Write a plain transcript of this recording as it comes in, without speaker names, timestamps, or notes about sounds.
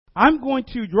I'm going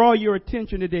to draw your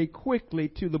attention today quickly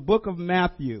to the book of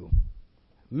Matthew.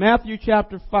 Matthew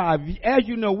chapter 5. As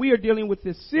you know, we are dealing with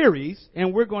this series,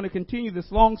 and we're going to continue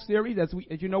this long series. As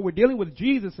you know, we're dealing with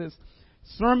Jesus'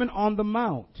 Sermon on the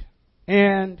Mount.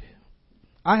 And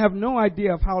I have no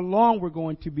idea of how long we're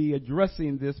going to be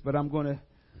addressing this, but I'm going to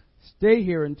stay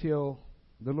here until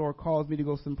the Lord calls me to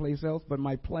go someplace else. But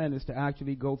my plan is to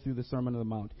actually go through the Sermon on the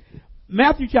Mount.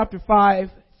 Matthew chapter 5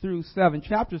 through 7,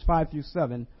 chapters 5 through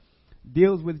 7,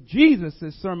 deals with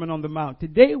Jesus' Sermon on the Mount.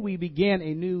 Today we begin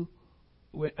a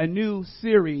new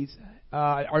series,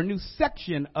 or a new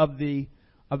section of the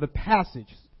passage.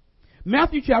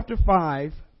 Matthew chapter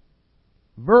 5,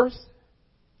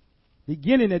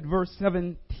 beginning at verse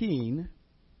 17,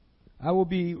 I will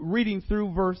be reading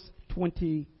through verse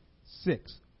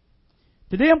 26.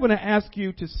 Today I'm going to ask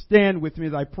you to stand with me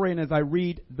as I pray and as I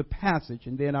read the passage,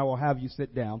 and then I will have you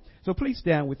sit down. So please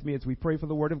stand with me as we pray for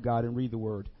the Word of God and read the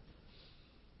Word.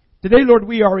 Today, Lord,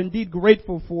 we are indeed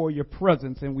grateful for your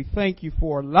presence, and we thank you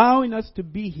for allowing us to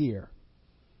be here.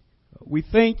 We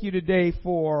thank you today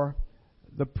for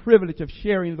the privilege of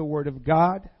sharing the Word of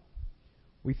God.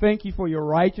 We thank you for your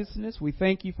righteousness. We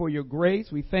thank you for your grace.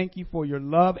 We thank you for your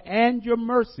love and your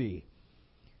mercy.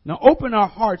 Now open our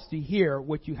hearts to hear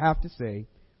what you have to say.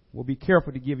 We'll be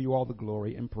careful to give you all the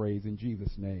glory and praise in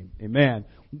Jesus' name. Amen.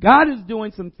 God is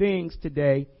doing some things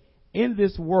today in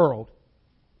this world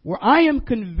where I am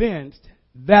convinced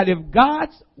that if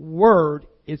God's word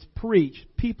is preached,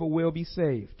 people will be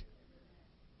saved.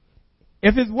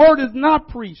 If his word is not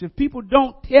preached, if people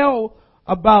don't tell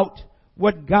about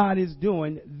what God is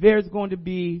doing, there's going to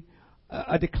be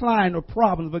a decline or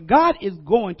problems. But God is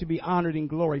going to be honored and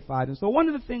glorified. And so one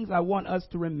of the things I want us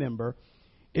to remember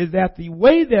is that the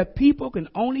way that people can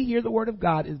only hear the word of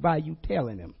God is by you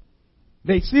telling them.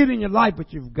 They see it in your life,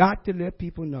 but you've got to let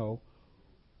people know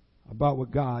about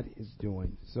what God is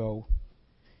doing. So,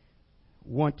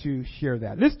 want to share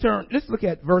that. Let's look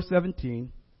at verse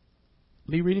 17.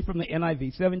 I'll be reading from the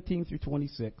NIV, 17 through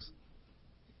 26.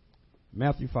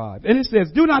 Matthew 5. And it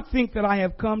says, "Do not think that I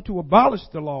have come to abolish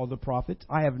the law of the prophets.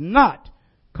 I have not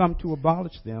come to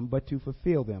abolish them, but to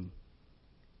fulfill them.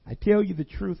 I tell you the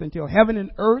truth, until heaven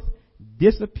and earth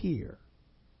disappear,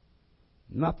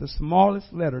 not the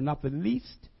smallest letter, not the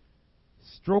least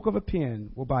stroke of a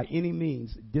pen will by any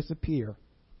means disappear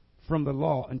from the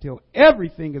law until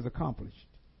everything is accomplished.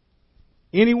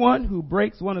 Anyone who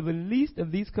breaks one of the least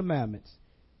of these commandments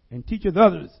and teacheth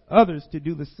others to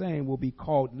do the same will be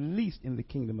called least in the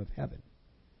kingdom of heaven.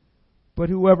 But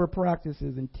whoever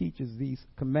practices and teaches these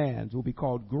commands will be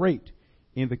called great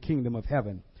in the kingdom of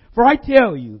heaven. For I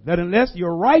tell you that unless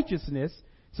your righteousness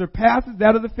surpasses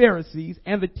that of the Pharisees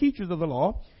and the teachers of the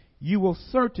law, you will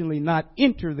certainly not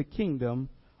enter the kingdom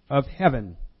of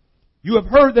heaven. You have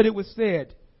heard that it was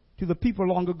said to the people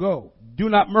long ago, 'Do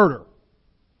not murder,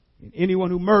 and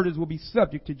anyone who murders will be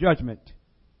subject to judgment.'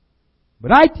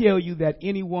 But I tell you that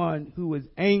anyone who is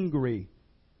angry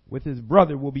with his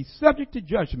brother will be subject to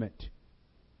judgment.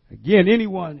 Again,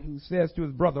 anyone who says to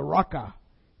his brother, 'Raca,'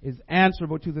 is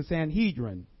answerable to the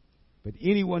Sanhedrin. But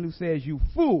anyone who says, 'You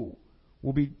fool,'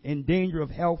 will be in danger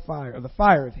of hellfire, or the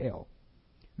fire of hell.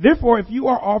 Therefore, if you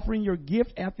are offering your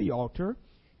gift at the altar,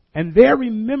 and there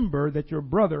remember that your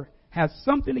brother has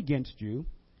something against you,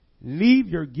 leave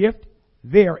your gift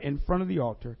there in front of the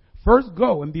altar. First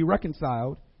go and be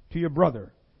reconciled to your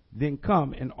brother. Then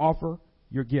come and offer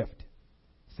your gift.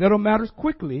 Settle matters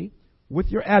quickly with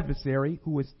your adversary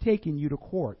who is taking you to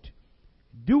court.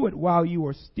 Do it while you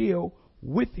are still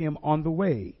with him on the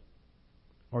way,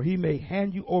 or he may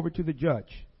hand you over to the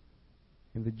judge,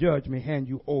 and the judge may hand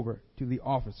you over to the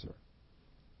officer,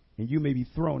 and you may be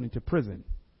thrown into prison.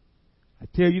 I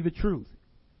tell you the truth,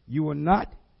 you will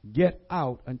not get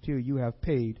out until you have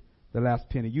paid the last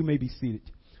penny." You may be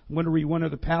seated. I'm going to read one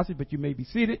other passage, but you may be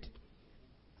seated.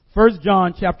 1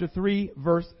 John chapter 3,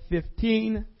 verse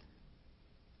 15.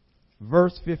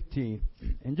 Verse 15.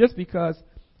 And just because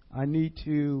I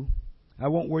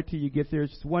won't wait till you get there.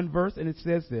 It's just one verse, and it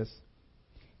says this: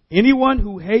 "Anyone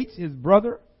who hates his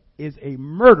brother is a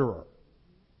murderer.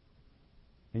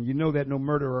 And you know that no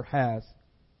murderer has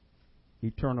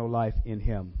eternal life in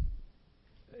him."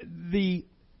 The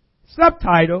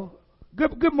subtitle,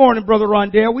 good morning, Brother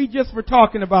Rondell. We just were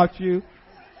talking about you.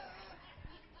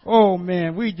 Oh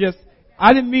man,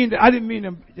 I didn't mean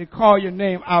to call your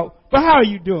name out. But how are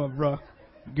you doing, bro?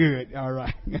 Good. All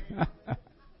right.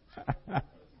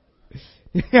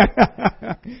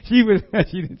 She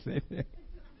didn't say that.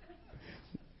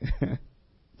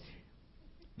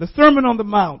 The Sermon on the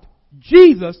Mount.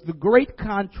 Jesus, the great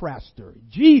contraster.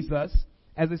 Jesus,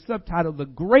 as a subtitle, the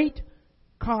great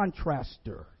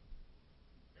contraster.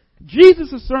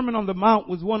 Jesus' Sermon on the Mount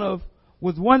was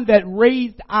one that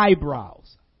raised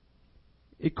eyebrows.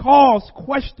 It caused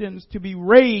questions to be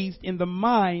raised in the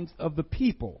minds of the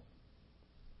people.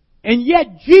 And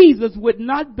yet Jesus would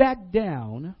not back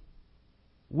down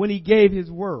when he gave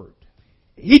his word.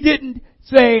 He didn't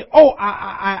say,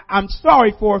 I'm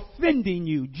sorry for offending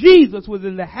you. Jesus was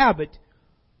in the habit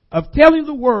of telling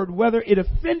the word whether it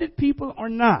offended people or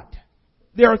not.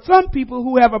 There are some people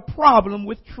who have a problem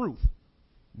with truth.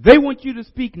 They want you to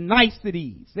speak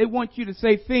niceties. They want you to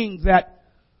say things that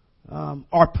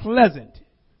are pleasant.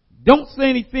 Don't say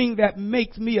anything that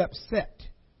makes me upset.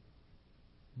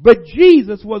 But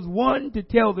Jesus was one to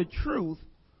tell the truth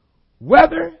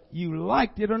whether you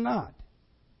liked it or not.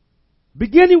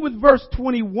 Beginning with verse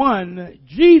 21,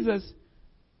 Jesus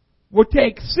will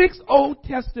take 6 Old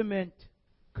Testament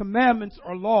commandments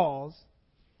or laws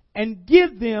and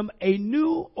give them a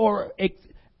new or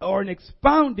an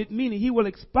expounded meaning. He will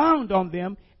expound on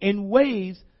them in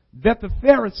ways that the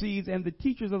Pharisees and the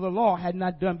teachers of the law had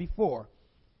not done before.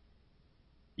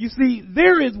 You see,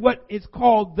 there is what is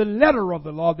called the letter of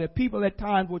the law that people at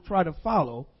times will try to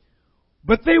follow,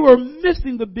 but they were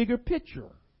missing the bigger picture.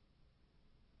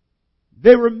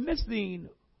 They were missing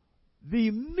the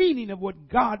meaning of what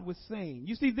God was saying.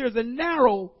 You see, there's a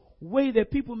narrow way that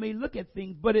people may look at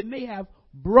things, but it may have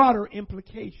broader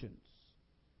implications.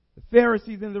 The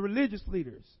Pharisees and the religious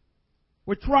leaders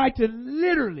would try to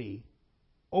literally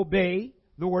obey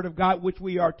the Word of God, which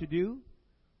we are to do.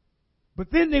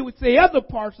 But then they would say other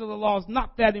parts of the law is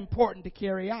not that important to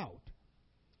carry out.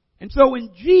 And so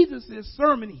in Jesus'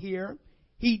 sermon here,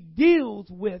 he deals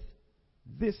with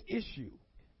this issue.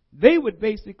 They would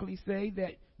basically say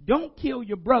that don't kill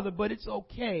your brother, but it's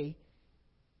okay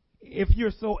if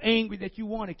you're so angry that you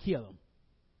want to kill him.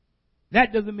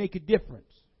 That doesn't make a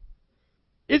difference.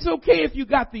 It's okay if you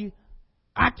got the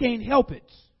I can't help it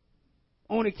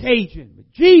on occasion.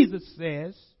 But Jesus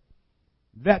says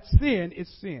that sin is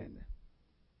sin.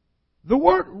 The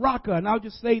word raka, and I'll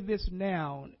just say this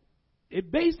now,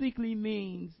 it basically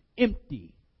means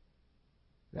empty.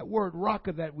 That word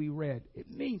raka that we read, it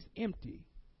means empty.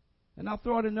 And I'll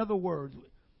throw out another word,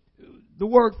 the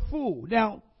word fool.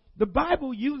 Now, the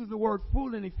Bible uses the word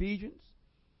fool in Ephesians.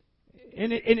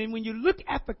 And when you look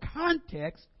at the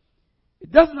context,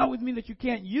 it doesn't always mean that you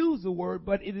can't use the word,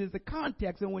 but it is the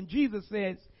context. And when Jesus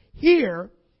says here,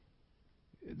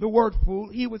 the word fool,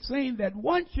 he was saying that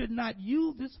one should not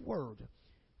use this word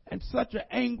in such an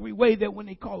angry way that when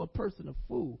they call a person a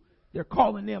fool, they're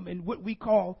calling them, and what we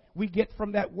get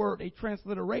from that word, a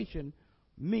transliteration,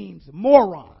 means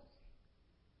moron.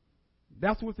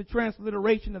 That's what the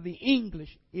transliteration of the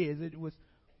English is. It was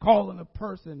calling a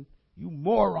person, you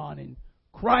moron. And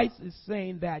Christ is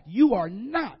saying that you are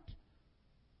not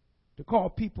to call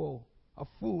people a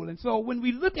fool. And so when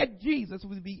we look at Jesus,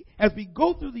 as we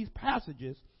go through these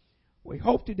passages, we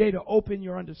hope today to open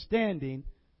your understanding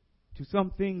to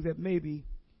some things that maybe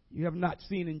you have not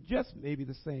seen in just maybe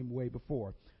the same way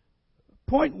before.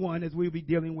 Point one, as we'll be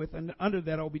dealing with, and under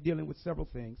that I'll be dealing with several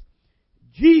things,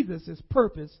 Jesus'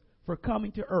 purpose for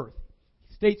coming to earth.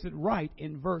 He states it right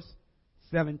in verse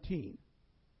 17.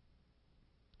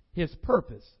 His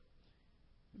purpose.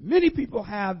 Many people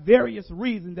have various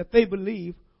reasons that they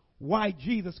believe why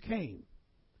Jesus came.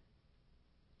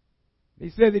 They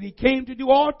say that he came to do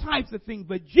all types of things,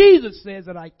 but Jesus says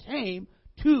that I came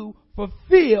to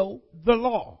fulfill the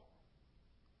law.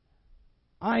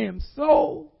 I am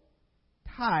so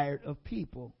tired of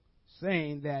people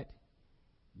saying that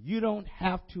you don't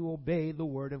have to obey the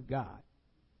Word of God.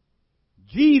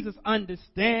 Jesus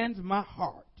understands my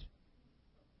heart.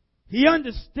 He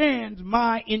understands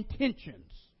my intentions.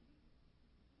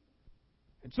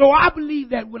 And so I believe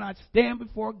that when I stand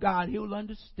before God, He'll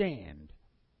understand,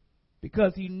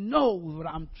 because He knows what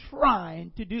I'm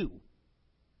trying to do.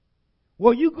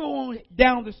 Well, you go on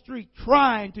down the street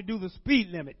trying to do the speed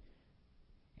limit,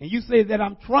 and you say that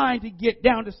I'm trying to get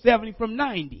down to 70 from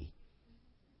 90.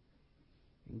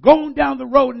 Going down the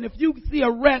road, and if you see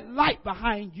a red light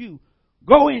behind you,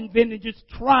 go in then and just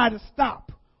try to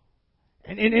stop.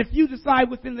 And if you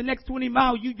decide within the next 20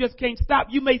 miles you just can't stop,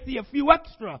 you may see a few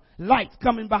extra lights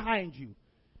coming behind you.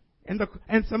 And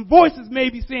some voices may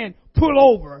be saying, pull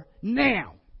over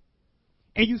now.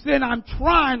 And you said, I'm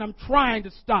trying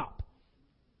to stop.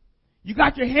 You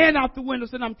got your hand out the window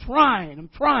saying, I'm trying. And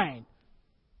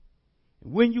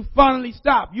when you finally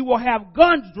stop, you will have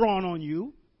guns drawn on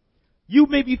you. You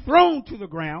may be thrown to the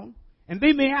ground, and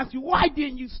they may ask you, why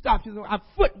didn't you stop? You say, my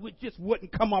foot just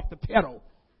wouldn't come off the pedal.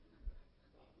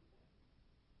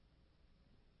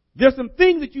 There's some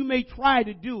things that you may try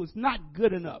to do. It's not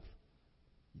good enough.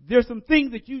 There's some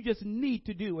things that you just need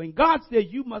to do. And God says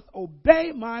you must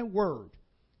obey my word.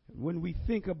 When we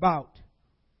think about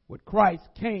what Christ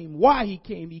came, why he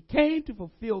came to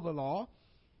fulfill the law.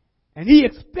 And he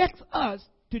expects us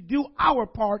to do our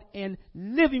part in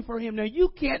living for him. Now, you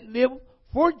can't live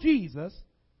for Jesus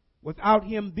without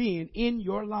him being in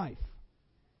your life.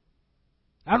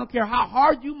 I don't care how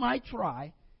hard you might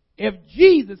try. If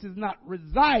Jesus is not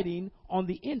residing on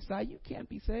the inside, you can't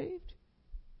be saved.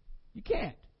 You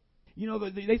can't. You know,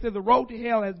 they say the road to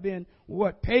hell has been,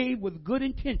 paved with good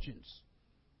intentions.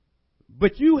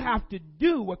 But you have to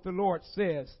do what the Lord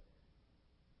says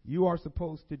you are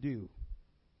supposed to do.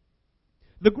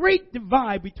 The great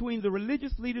divide between the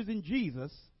religious leaders and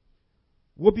Jesus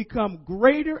will become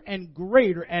greater and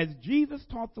greater as Jesus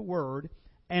taught the word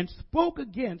and spoke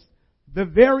against the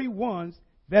very ones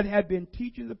that had been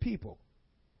teaching the people.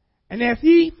 And as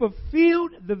he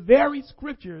fulfilled the very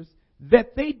scriptures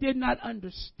that they did not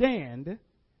understand,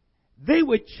 they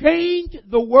would change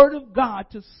the word of God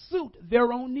to suit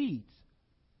their own needs.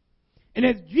 And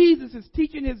as Jesus is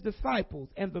teaching his disciples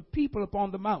and the people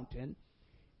upon the mountain,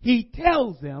 he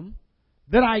tells them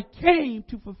that I came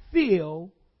to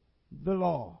fulfill the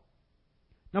law.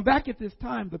 Now, back at this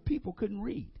time, the people couldn't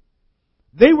read.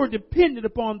 They were dependent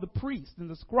upon the priests and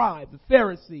the scribes, the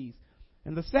Pharisees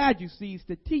and the Sadducees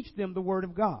to teach them the word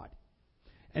of God.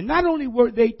 And not only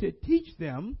were they to teach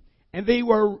them, and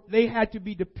they had to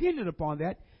be dependent upon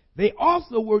that, they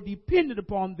also were dependent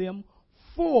upon them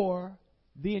for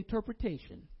the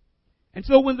interpretation. And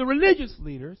so when the religious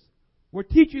leaders were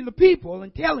teaching the people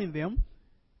and telling them,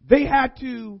 they had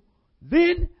to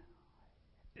then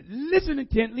listen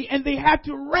intently, and they had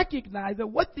to recognize that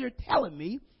what they're telling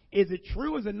me, is it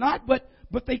true, is it not? But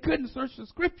they couldn't search the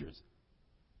scriptures.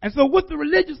 And so what the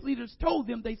religious leaders told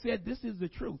them, they said, this is the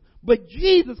truth. But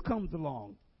Jesus comes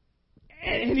along,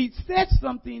 and he said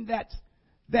something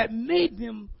that made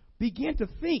them begin to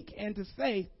think and to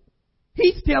say,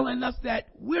 he's telling us that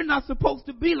we're not supposed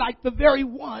to be like the very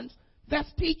ones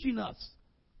that's teaching us.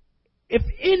 If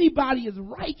anybody is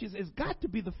righteous, it's got to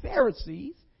be the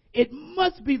Pharisees. It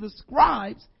must be the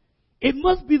scribes. It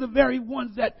must be the very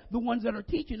ones that are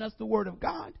teaching us the word of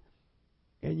God.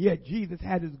 And yet Jesus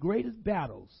had his greatest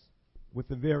battles with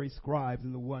the very scribes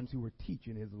and the ones who were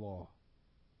teaching his law.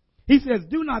 He says,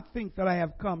 do not think that I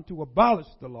have come to abolish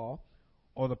the law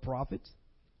or the prophets.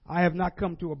 I have not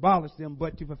come to abolish them,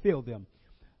 but to fulfill them.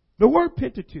 The word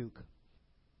Pentateuch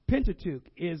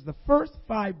is the first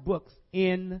 5 books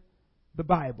in the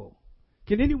Bible.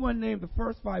 Can anyone name the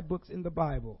first 5 books in the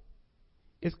Bible?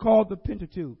 It's called the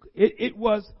Pentateuch. It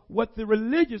was what the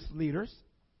religious leaders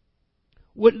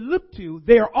would look to.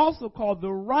 They are also called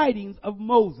the writings of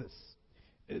Moses.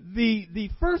 The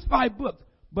first 5 books,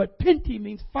 but Penti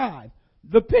means 5.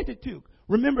 The Pentateuch.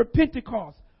 Remember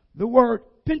Pentecost. The word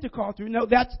Pentecost,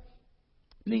 that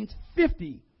means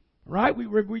 50, right?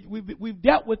 We've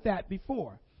dealt with that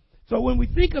before. So when we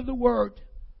think of the word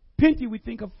Penti, we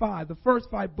think of 5, the first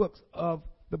 5 books of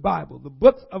the Bible, the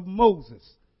books of Moses.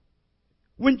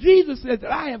 When Jesus says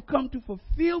that I have come to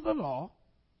fulfill the law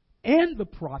and the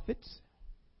prophets,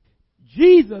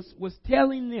 Jesus was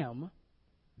telling them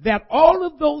that all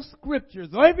of those scriptures,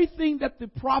 or everything that the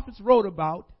prophets wrote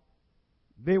about,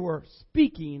 they were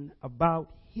speaking about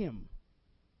him.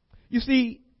 You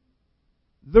see,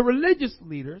 the religious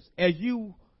leaders, as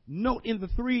you note in the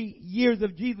 3 years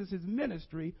of Jesus'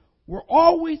 ministry, were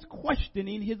always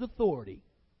questioning his authority.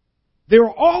 They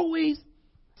were always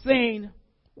saying,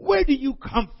 where do you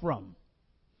come from?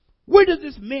 Where does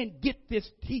this man get this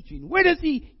teaching? Where does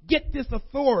he get this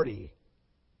authority?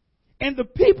 And the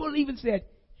people even said,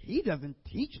 he doesn't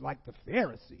teach like the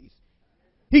Pharisees.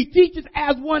 He teaches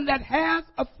as one that has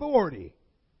authority.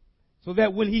 So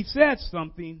that when he says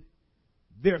something,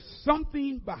 there's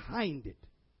something behind it.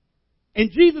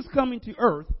 And Jesus coming to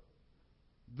earth,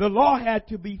 the law had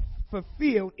to be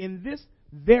fulfilled in this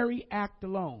very act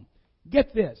alone.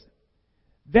 Get this,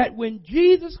 that when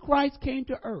Jesus Christ came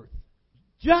to earth,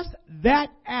 just that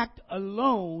act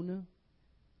alone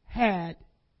had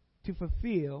to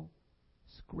fulfill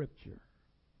Scripture.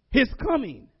 His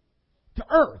coming to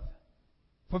earth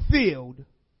fulfilled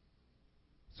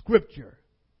Scripture.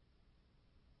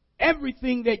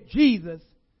 Everything that Jesus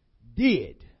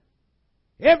did,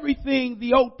 everything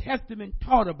the Old Testament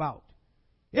taught about,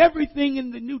 everything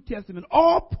in the New Testament,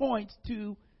 all points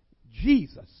to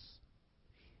Jesus.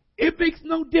 It makes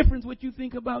no difference what you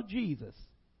think about Jesus.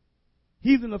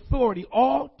 He's an authority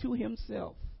all to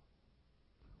himself.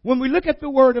 When we look at the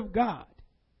Word of God,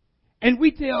 and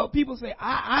we tell people, say,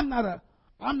 I'm not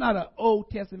an Old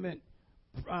Testament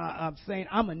saint.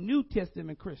 I'm a New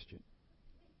Testament Christian.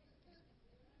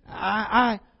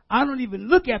 I don't even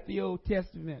look at the Old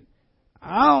Testament.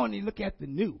 I only look at the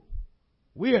New.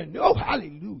 We're new. Oh,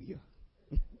 hallelujah.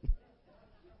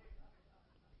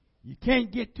 You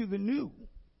can't get to the new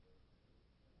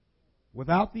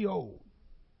without the old.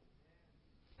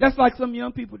 That's like some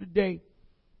young people today.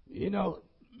 You know,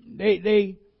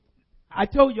 I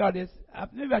told y'all this.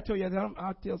 Maybe I told y'all this.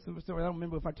 I'll tell some story. I don't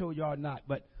remember if I told y'all or not.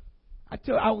 But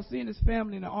I was seeing this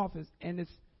family in the office, and this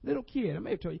little kid, I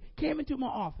may have told you, came into my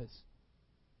office,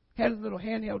 had his little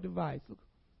handheld device. Look,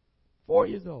 4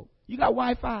 years old. You got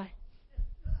Wi-Fi?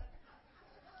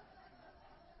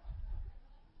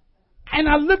 And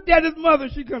I looked at his mother.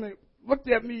 She kind of looked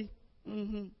at me.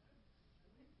 Mm-hmm.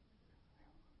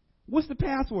 What's the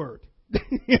password?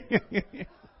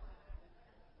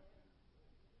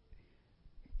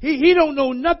 He don't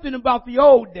know nothing about the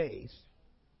old days.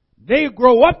 They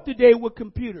grow up today with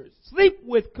computers, sleep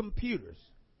with computers.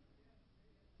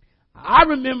 I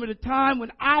remember the time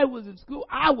when I was in school,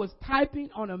 I was typing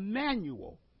on a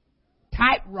manual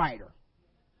typewriter.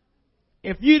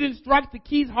 If you didn't strike the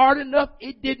keys hard enough,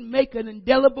 it didn't make an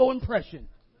indelible impression.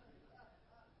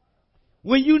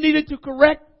 When you needed to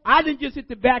correct, I didn't just hit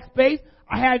the backspace.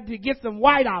 I had to get some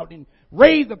white out and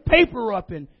raise the paper up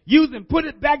and use and put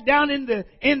it back down in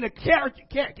the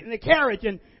carriage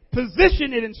and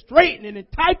position it and straighten it and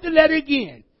type the letter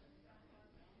again.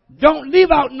 Don't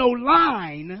leave out no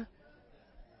line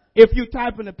if you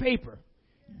type in the paper.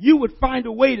 You would find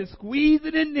a way to squeeze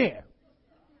it in there.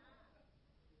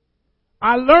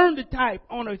 I learned to type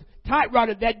on a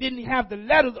typewriter that didn't have the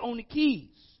letters on the keys.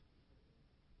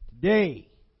 Today,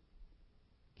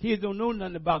 kids don't know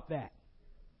nothing about that.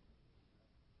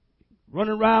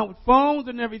 Running around with phones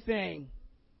and everything.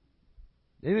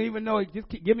 They don't even know. Just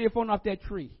give me a phone off that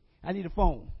tree. I need a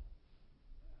phone.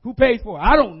 Who pays for it?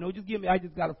 I don't know. Just give me. I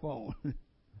just got a phone.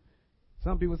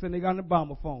 Some people say they got an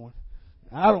Obama phone.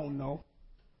 I don't know.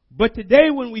 But today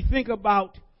when we think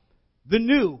about the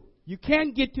new, you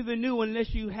can't get to the new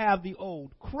unless you have the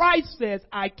old. Christ says,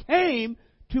 I came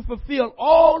to fulfill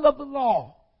all of the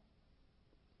law.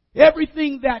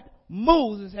 Everything that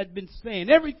Moses had been saying,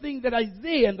 everything that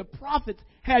Isaiah and the prophets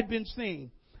had been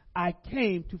saying, I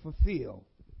came to fulfill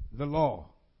the law.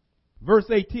 Verse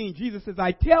 18, Jesus says,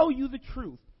 I tell you the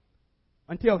truth.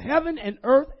 Until heaven and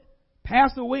earth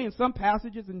pass away in some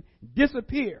passages and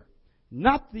disappear,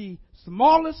 not the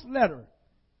smallest letter,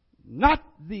 not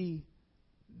the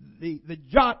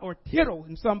jot or tittle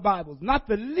in some Bibles, not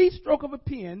the least stroke of a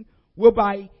pen will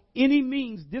by any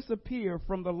means disappear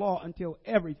from the law until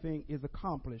everything is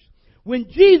accomplished. When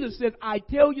Jesus says, I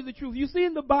tell you the truth, you see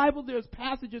in the Bible there's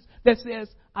passages that says,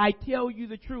 I tell you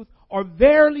the truth, or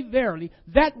verily, verily.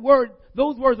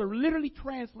 Those words are literally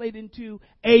translated into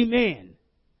amen.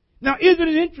 Now, isn't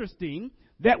it interesting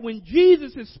that when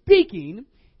Jesus is speaking,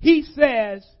 he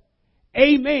says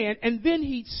amen, and then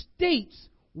he states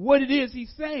what it is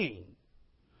he's saying.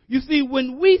 You see,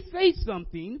 when we say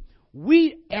something,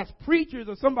 we as preachers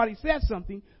or somebody says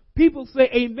something, people say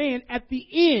amen at the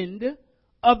end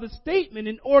of the statement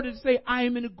in order to say, I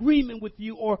am in agreement with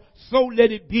you, or so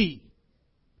let it be.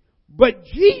 But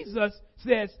Jesus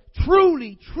says,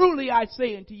 truly, truly I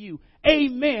say unto you,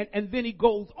 amen, and then he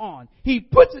goes on. He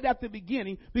puts it at the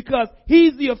beginning because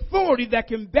he's the authority that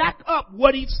can back up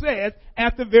what he says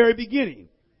at the very beginning.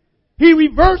 He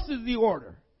reverses the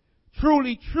order.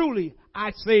 Truly, truly,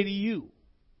 I say to you.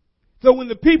 So when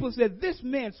the people said, this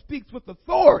man speaks with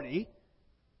authority,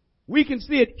 we can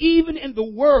see it even in the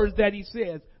words that he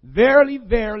says, verily,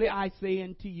 verily, I say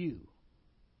unto you.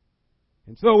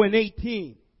 And so in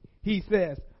 18, he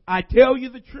says, I tell you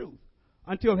the truth.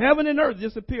 Until heaven and earth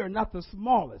disappear, not the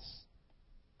smallest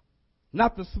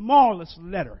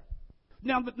letter.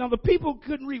 Now the people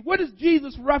couldn't read. What is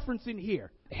Jesus referencing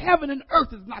here? Heaven and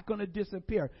earth is not going to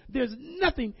disappear. There's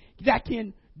nothing that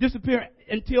can disappear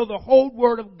until the whole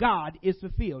word of God is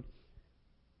fulfilled.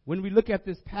 When we look at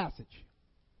this passage,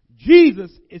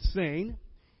 Jesus is saying,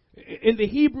 in the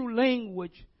Hebrew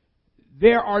language,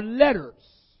 there are letters.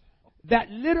 That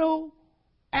little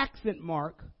accent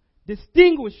mark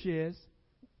distinguishes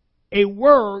a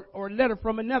word or letter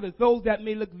from another, those that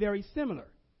may look very similar.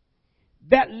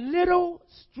 That little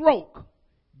stroke,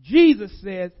 Jesus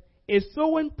says, is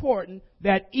so important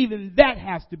that even that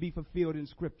has to be fulfilled in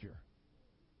Scripture.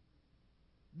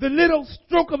 The little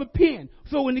stroke of a pen.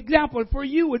 So an example for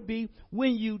you would be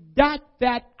when you dot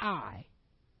that I.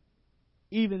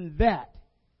 Even that,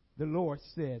 the Lord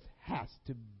says, has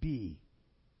to be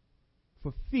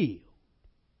fulfilled.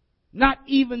 Not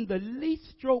even the least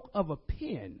stroke of a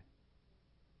pen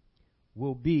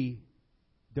will be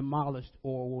demolished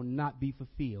or will not be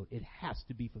fulfilled. It has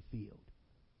to be fulfilled.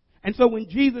 And so when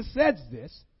Jesus says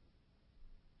this,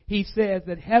 he says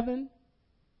that heaven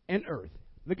and earth,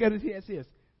 look at it here, it says,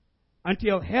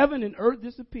 until heaven and earth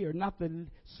disappear, not the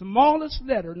smallest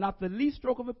letter, not the least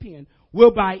stroke of a pen,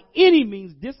 will by any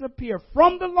means disappear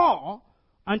from the law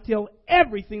until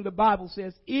everything, the Bible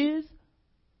says, is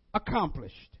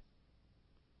accomplished.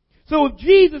 So if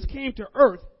Jesus came to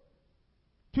earth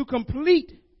to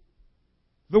complete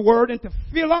the word and to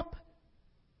fill up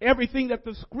everything that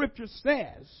the Scripture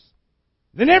says,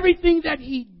 then everything that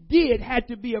he did had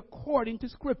to be according to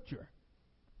Scripture.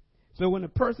 So when a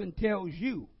person tells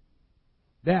you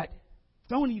that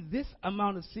it's only this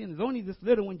amount of sin, it's only this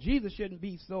little, when Jesus shouldn't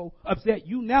be so upset,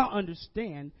 you now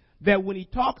understand that when he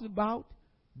talks about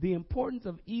the importance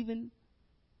of even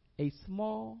a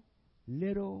small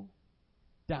little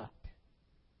dot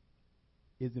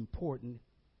is important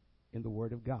in the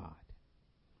Word of God.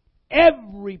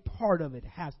 Every part of it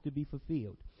has to be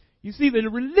fulfilled. You see, the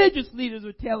religious leaders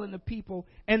were telling the people,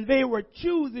 and they were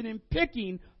choosing and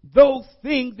picking those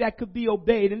things that could be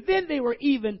obeyed. And then they were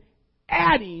even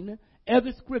adding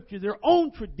other scriptures, their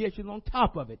own tradition on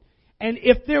top of it. And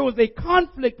if there was a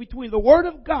conflict between the Word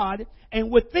of God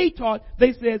and what they taught,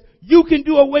 they said, you can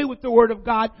do away with the Word of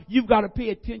God. You've got to pay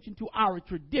attention to our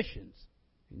traditions.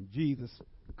 And Jesus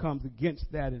comes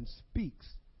against that and speaks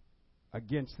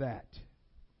against that.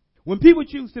 When people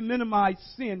choose to minimize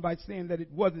sin by saying that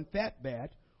it wasn't that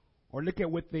bad, or look at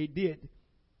what they did,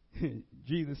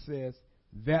 Jesus says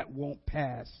that won't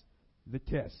pass the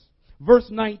test. Verse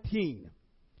 19,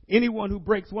 anyone who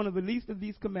breaks one of the least of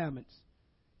these commandments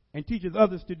and teaches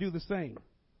others to do the same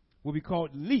will be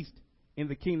called least in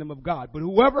the kingdom of God. But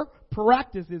whoever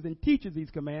practices and teaches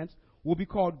these commands will be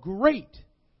called great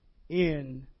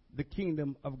in the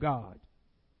kingdom of God.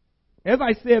 As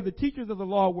I said, the teachers of the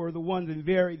law were the ones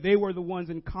they were the ones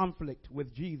in conflict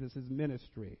with Jesus'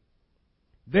 ministry.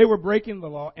 They were breaking the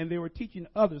law, and they were teaching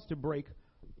others to break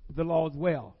the law as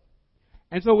well.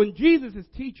 And so when Jesus is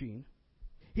teaching,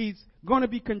 he's going to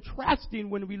be contrasting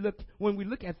when we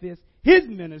look at this, his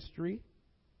ministry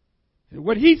and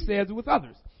what he says with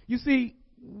others. You see,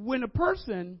 when a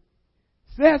person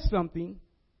says something,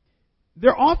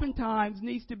 there oftentimes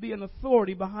needs to be an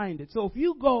authority behind it. So if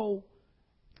you go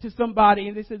to somebody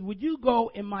and they said, would you go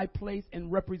in my place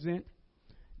and represent?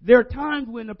 There are times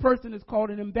when a person is called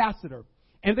an ambassador,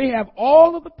 and they have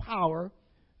all of the power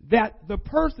that the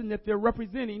person that they're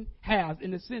representing has,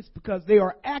 in a sense, because they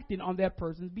are acting on that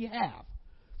person's behalf.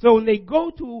 So when they go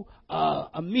to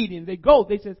a meeting, they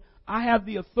say, I have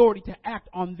the authority to act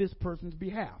on this person's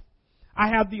behalf. I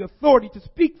have the authority to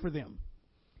speak for them.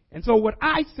 And so what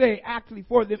I say actually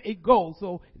for them, it goes.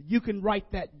 So you can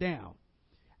write that down.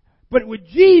 But what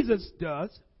Jesus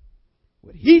does,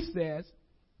 what he says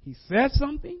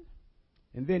something,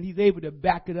 and then he's able to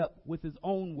back it up with his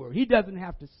own word. He doesn't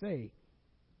have to say,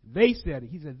 they said it.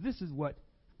 He says, this is what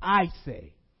I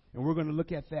say. And we're going to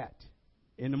look at that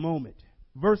in a moment.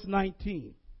 Verse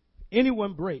 19,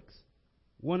 anyone breaks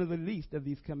one of the least of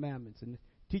these commandments and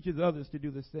teaches others to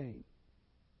do the same,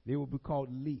 they will be called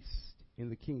least in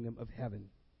the kingdom of heaven.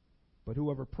 But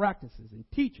whoever practices and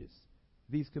teaches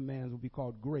these commands will be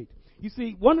called great. You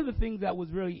see, one of the things that was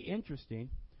really interesting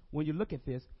when you look at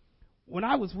this, when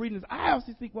I was reading this, I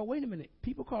also think, well, wait a minute.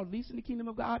 People called least in the kingdom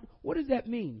of God? What does that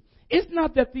mean? It's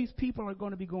not that these people are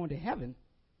going to be going to heaven.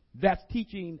 That's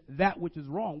teaching that which is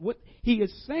wrong. What he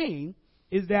is saying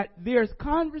is that there's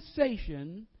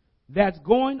conversation that's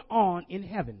going on in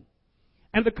heaven.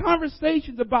 And the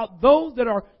conversations about those that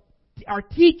are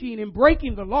teaching and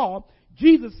breaking the law,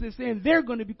 Jesus is saying they're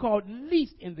going to be called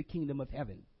least in the kingdom of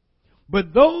heaven.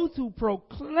 But those who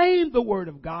proclaim the word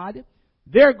of God,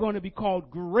 they're going to be called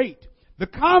great. The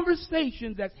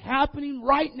conversation that's happening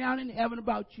right now in heaven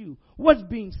about you, what's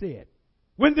being said?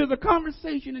 When there's a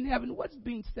conversation in heaven, what's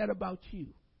being said about you?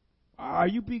 Are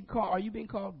you being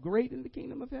called great in the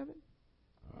kingdom of heaven?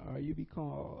 Are you being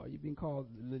called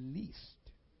the least?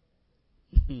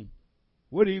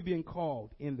 What are you being called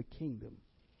in the kingdom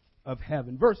of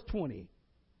heaven? Verse 20.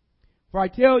 For I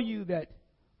tell you that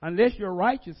unless your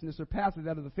righteousness surpasses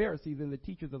that of the Pharisees and the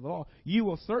teachers of the law, you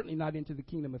will certainly not enter the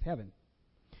kingdom of heaven.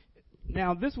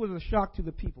 Now, this was a shock to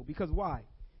the people, because why?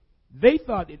 They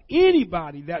thought that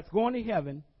anybody that's going to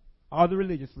heaven are the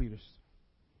religious leaders.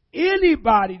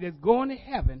 Anybody that's going to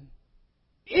heaven,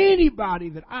 anybody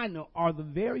that I know are the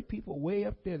very people way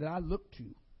up there that I look to.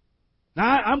 Now,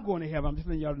 I'm going to heaven. I'm just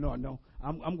letting y'all know. No,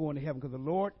 I'm going to heaven because the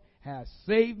Lord has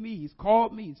saved me. He's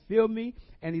called me. He's filled me.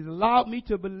 And He's allowed me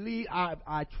to believe.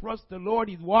 I trust the Lord.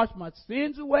 He's washed my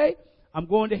sins away. I'm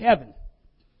going to heaven.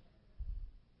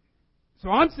 So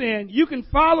I'm saying you can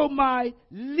follow my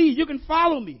lead. You can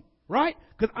follow me right?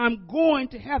 Because I'm going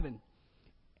to heaven.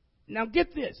 Now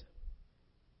get this.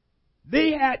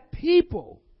 They had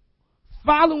people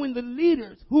following the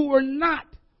leaders who were not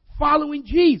following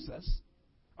Jesus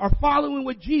or following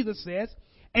what Jesus says.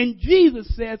 And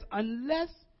Jesus says, unless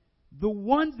the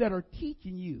ones that are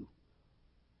teaching you,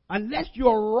 unless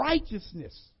your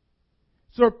righteousness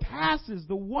surpasses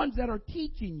the ones that are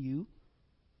teaching you,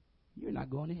 you're not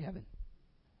going to heaven.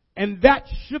 And that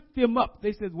shook them up.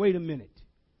 They said, wait a minute.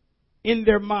 In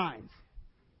their minds,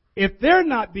 if they're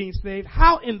not being saved,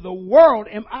 how in the world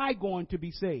am I going to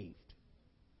be saved?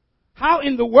 How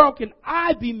in the world can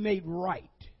I be made right?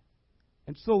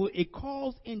 And so it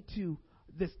calls into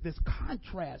this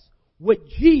contrast what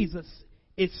Jesus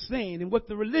is saying and what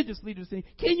the religious leaders are saying.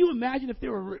 Can you imagine if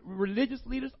there were religious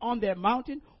leaders on that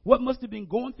mountain, what must have been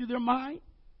going through their mind?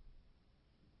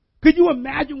 Could you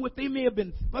imagine what they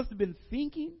must have been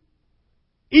thinking?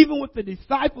 Even what the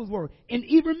disciples were. And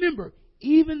even remember,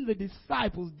 even the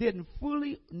disciples didn't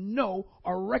fully know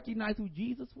or recognize who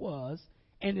Jesus was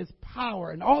and his power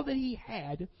and all that he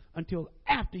had until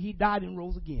after he died and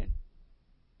rose again.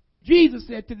 Jesus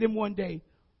said to them one day,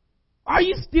 are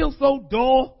you still so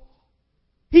dull?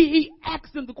 He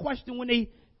asked them the question when he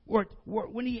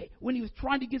was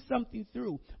trying to get something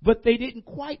through, but they didn't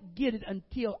quite get it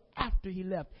until after he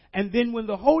left. And then when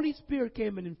the Holy Spirit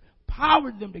came and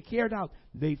empowered them to carry it out,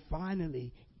 they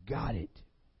finally got it.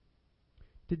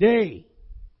 Today,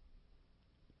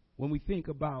 when we think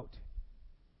about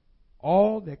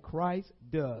all that Christ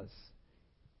does,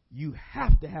 you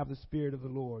have to have the Spirit of the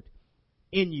Lord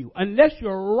in you, unless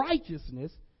your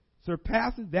righteousness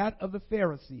surpasses that of the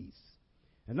Pharisees.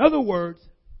 In other words,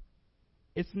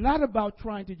 it's not about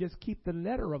trying to just keep the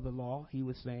letter of the law, he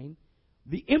was saying.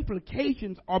 The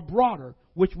implications are broader,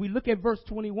 which we look at verse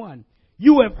 21.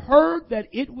 You have heard that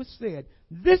it was said.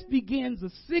 This begins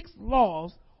the 6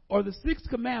 laws or the 6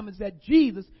 commandments that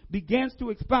Jesus begins to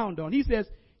expound on. He says,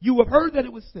 you have heard that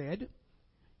it was said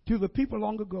to the people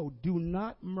long ago, do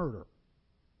not murder.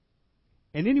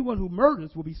 And anyone who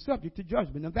murders will be subject to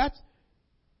judgment. Now that's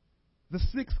the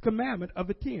 6th commandment of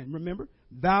the 10. Remember,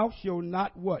 thou shalt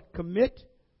not what? Commit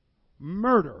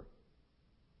murder.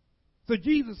 So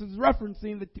Jesus is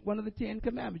referencing one of the 10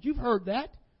 commandments. You've heard that.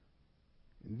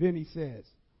 And then he says,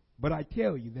 but I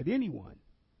tell you that anyone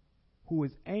who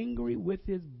is angry with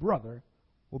his brother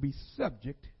will be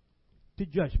subject to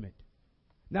judgment.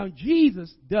 Now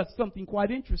Jesus does something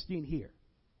quite interesting here.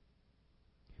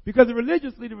 Because the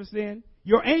religious leader was saying,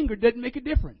 your anger doesn't make a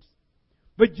difference.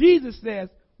 But Jesus says,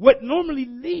 what normally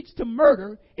leads to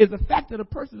murder is the fact that a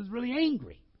person is really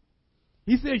angry.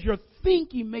 He says your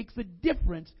thinking makes a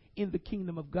difference in the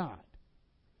kingdom of God.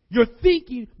 Your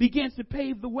thinking begins to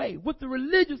pave the way. What the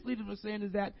religious leaders were saying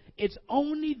is that it's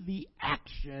only the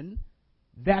action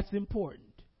that's important.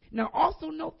 Now also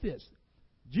note this.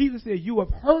 Jesus says, you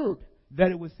have heard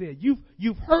that it was said.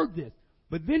 You've heard this.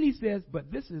 But then he says,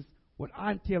 but this is what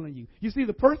I'm telling you. You see,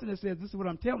 the person that says this is what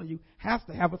I'm telling you has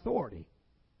to have authority.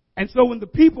 And so when the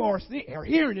people are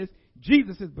hearing this,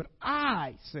 Jesus says, but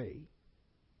I say.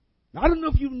 Now, I don't know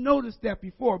if you've noticed that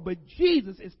before, but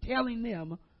Jesus is telling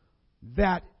them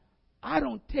that I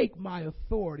don't take my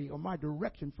authority or my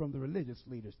direction from the religious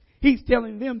leaders. He's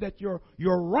telling them that your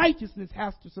righteousness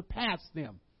has to surpass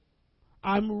them.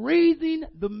 I'm raising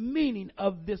the meaning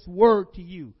of this word to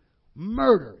you.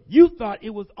 Murder. You thought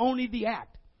it was only the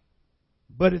act,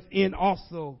 but it's in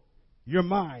also your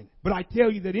mind. But I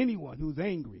tell you that anyone who's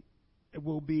angry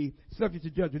will be subject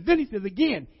to judgment. Then he says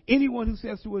again, anyone who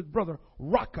says to his brother,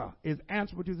 Raka, is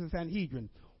answerable to the Sanhedrin.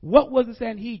 What was the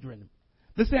Sanhedrin?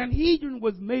 The Sanhedrin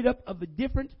was made up of the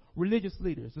different religious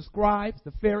leaders, the scribes,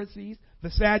 the Pharisees,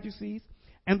 the Sadducees,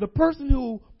 and the person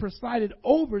who presided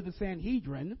over the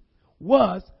Sanhedrin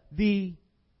was the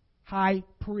high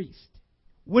priest.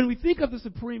 When we think of the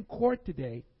Supreme Court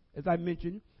today, as I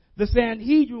mentioned, the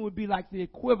Sanhedrin would be like the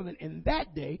equivalent in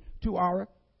that day to our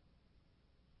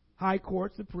High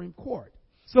Court, Supreme Court.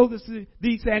 So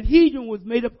the Sanhedrin was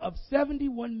made up of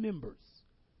 71 members.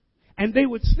 And they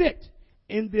would sit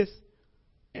in this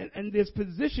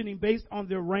positioning based on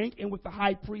their rank and with the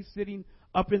high priest sitting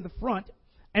up in the front.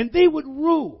 And they would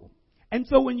rule. And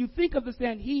so when you think of the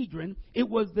Sanhedrin, it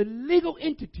was the legal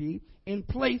entity in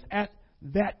place at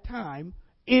that time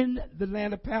in the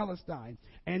land of Palestine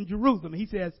and Jerusalem. He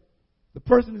says, the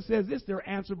person who says this, they're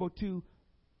answerable to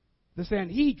the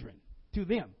Sanhedrin, to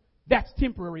them. That's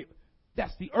temporary.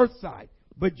 That's the earth side.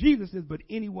 But Jesus says, but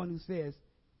anyone who says,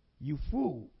 you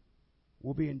fool,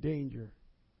 will be in danger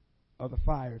of the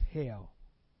fire of hell,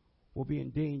 will be in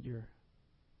danger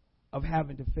of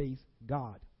having to face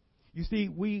God. You see,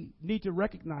 we need to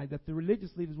recognize that the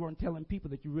religious leaders weren't telling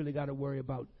people that you really got to worry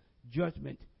about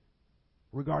judgment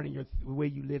regarding the way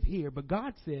you live here. But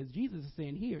God says, Jesus is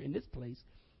saying here in this place,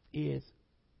 is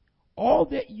all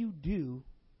that you do,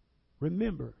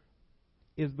 remember,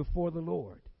 is before the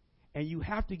Lord. And you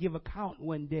have to give account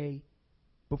one day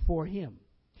before Him.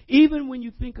 Even when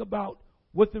you think about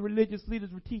what the religious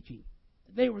leaders were teaching,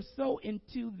 they were so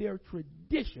into their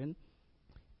tradition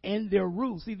and their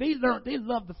rules. See, they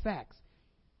loved the facts.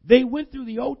 They went through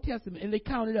the Old Testament and they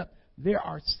counted up. There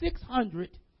are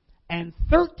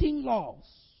 613 laws.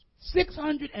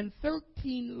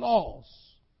 613 laws.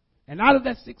 And out of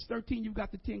that 613, you've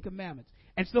got the 10 Commandments.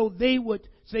 And so they would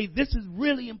say, this is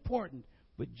really important.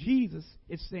 But Jesus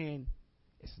is saying,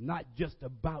 it's not just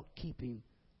about keeping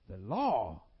the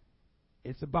law.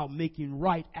 It's about making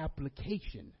right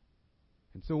application.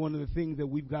 And so one of the things that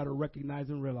we've got to recognize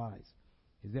and realize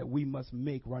is that we must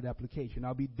make right application.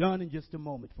 I'll be done in just a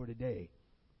moment for today.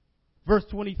 Verse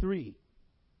 23.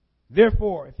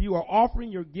 Therefore, if you are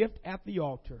offering your gift at the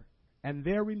altar, and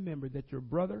there remember that your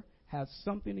brother has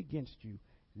something against you,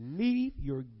 leave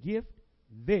your gift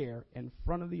there in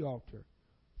front of the altar.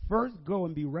 First go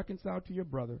and be reconciled to your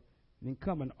brother, and then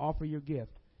come and offer your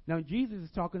gift. Now, Jesus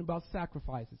is talking about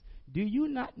sacrifices. Do you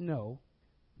not know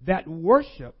that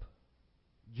worship,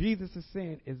 Jesus is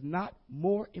saying, is not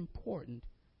more important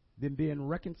than being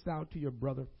reconciled to your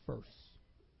brother first?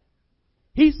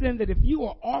 He's saying that if you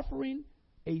are offering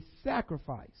a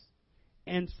sacrifice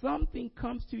and something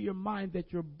comes to your mind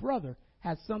that your brother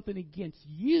has something against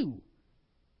you,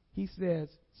 he says,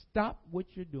 stop what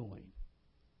you're doing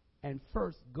and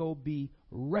first go be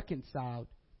reconciled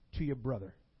to your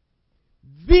brother.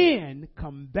 Then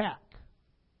come back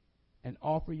and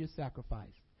offer your sacrifice.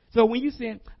 So when you're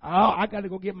saying, oh, I got to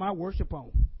go get my worship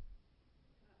on,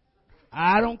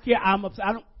 I don't care, I'm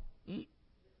upset,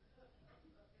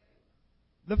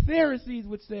 the Pharisees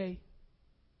would say,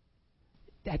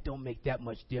 that don't make that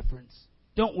much difference.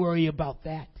 Don't worry about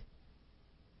that.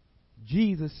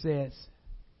 Jesus says,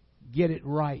 get it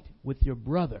right with your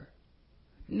brother.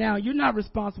 Now, you're not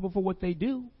responsible for what they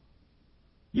do.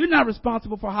 You're not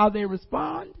responsible for how they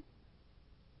respond.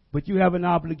 But you have an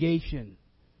obligation.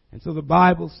 And so the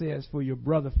Bible says, for your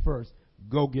brother first,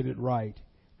 go get it right,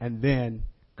 and then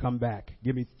come back.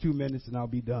 Give me 2 minutes and I'll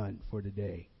be done for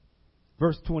today.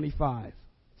 Verse 25.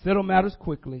 Settle matters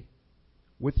quickly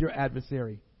with your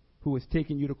adversary who is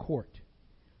taking you to court.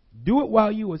 Do it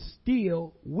while you are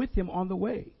still with him on the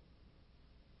way,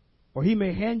 or he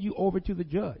may hand you over to the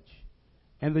judge,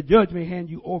 and the judge may hand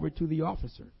you over to the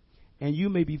officer, and you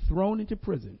may be thrown into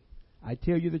prison. I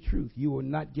tell you the truth, you will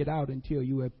not get out until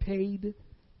you have paid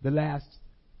the last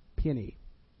penny.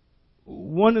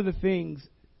 One of the things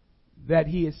that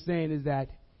he is saying is that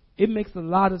it makes a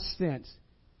lot of sense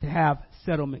to have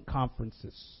settlement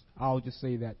conferences. I'll just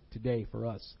say that today for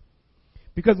us.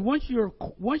 Because once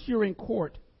you're in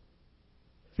court,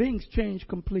 things change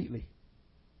completely.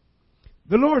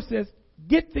 The Lord says,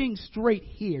 get things straight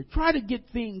here. Try to get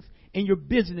things in your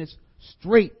business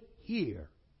straight here.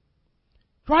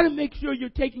 Try to make sure you're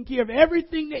taking care of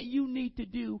everything that you need to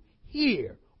do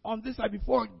here on this side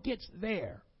before it gets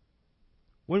there.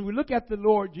 When we look at the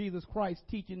Lord Jesus Christ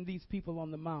teaching these people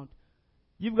on the mount,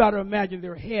 you've got to imagine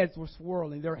their heads were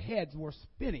swirling, their heads were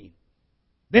spinning.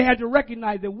 They had to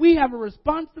recognize that we have a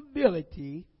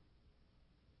responsibility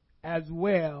as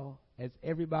well as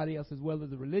everybody else, as well as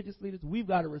the religious leaders. We've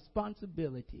got a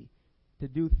responsibility to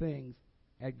do things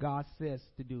as God says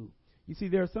to do. You see,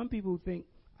 there are some people who think,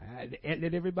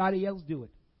 let everybody else do it.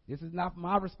 This is not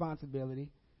my responsibility.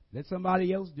 Let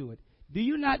somebody else do it. Do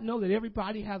you not know that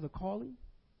everybody has a calling?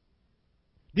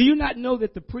 Do you not know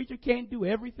that the preacher can't do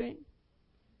everything?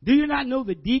 Do you not know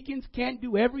the deacons can't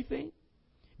do everything?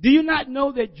 Do you not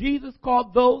know that Jesus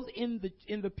called those in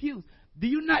the pews? Do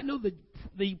you not know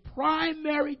the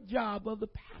primary job of the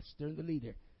pastor and the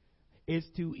leader is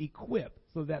to equip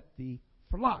so that the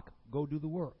flock go do the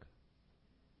work?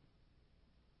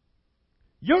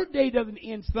 Your day doesn't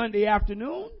end Sunday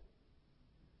afternoon.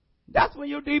 That's when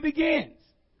your day begins.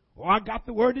 Oh, I got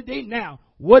the word today. Now,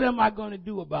 what am I going to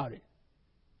do about it?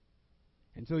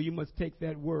 And so you must take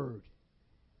that word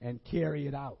and carry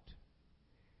it out.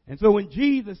 And so when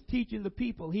Jesus is teaching the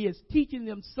people, he is teaching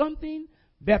them something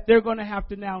that they're going to have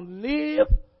to now live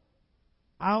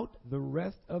out the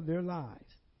rest of their lives.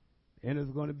 And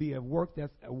it's going to be a work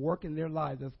in their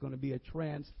lives that's going to be a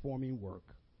transforming work.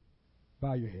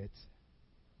 Bow your heads.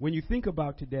 When you think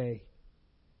about today,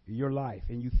 your life,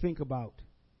 and you think about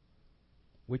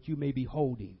what you may be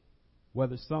holding,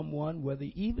 whether someone, whether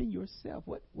even yourself,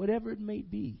 whatever it may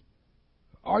be,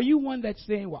 Are you one that's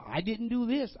saying, well, I didn't do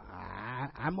this.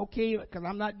 I'm okay because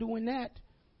I'm not doing that?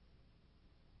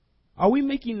 Are we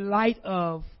making light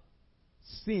of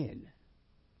sin?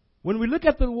 When we look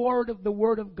at the word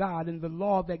of God and the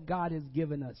law that God has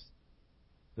given us,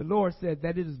 the Lord said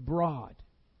that it is broad.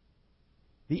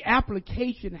 The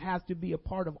application has to be a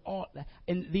part of all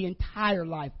in the entire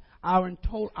life, our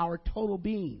total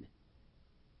being.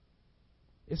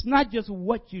 It's not just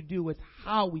what you do, it's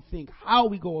how we think, how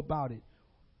we go about it,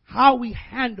 how we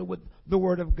handle with the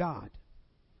Word of God.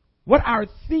 What our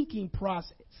thinking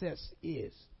process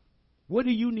is. What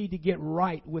do you need to get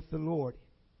right with the Lord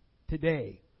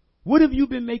today? What have you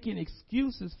been making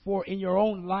excuses for in your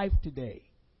own life today?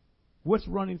 What's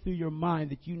running through your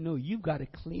mind that you know you've got to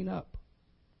clean up?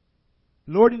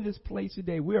 Lord, in this place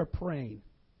today, we are praying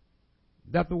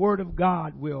that the Word of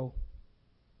God will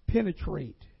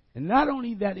penetrate. And not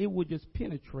only that it will just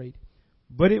penetrate,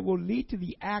 but it will lead to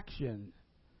the action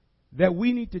that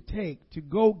we need to take to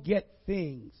go get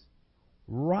things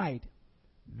right.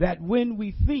 That when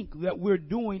we think that we're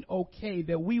doing okay,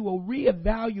 that we will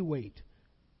reevaluate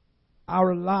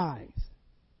our lives.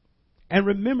 And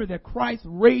remember that Christ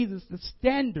raises the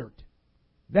standard.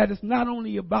 That is not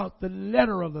only about the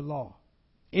letter of the law.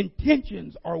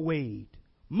 Intentions are weighed.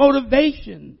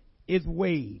 Motivation is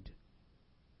weighed.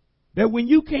 That when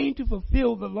you came to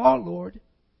fulfill the law, Lord,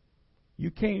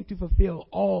 you came to fulfill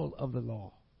all of the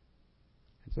law.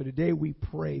 And so today we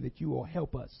pray that you will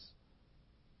help us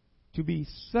to be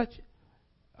such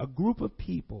a group of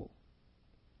people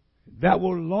that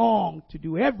will long to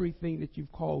do everything that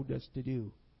you've called us to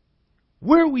do.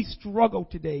 Where we struggle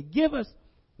today, give us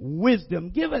wisdom,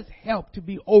 give us help to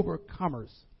be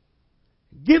overcomers.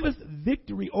 Give us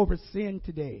victory over sin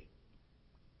today.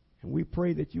 And we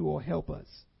pray that you will help us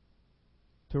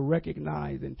to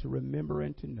recognize and to remember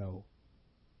and to know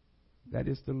that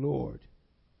it's the Lord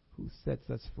who sets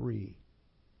us free.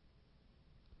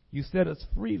 You set us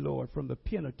free, Lord, from the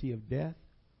penalty of death,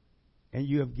 and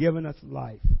you have given us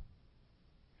life.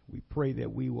 We pray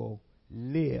that we will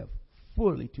live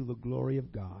fully to the glory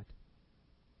of God.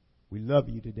 We love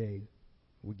you today.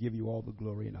 We give you all the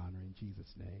glory and honor in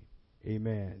Jesus' name.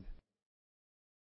 Amen.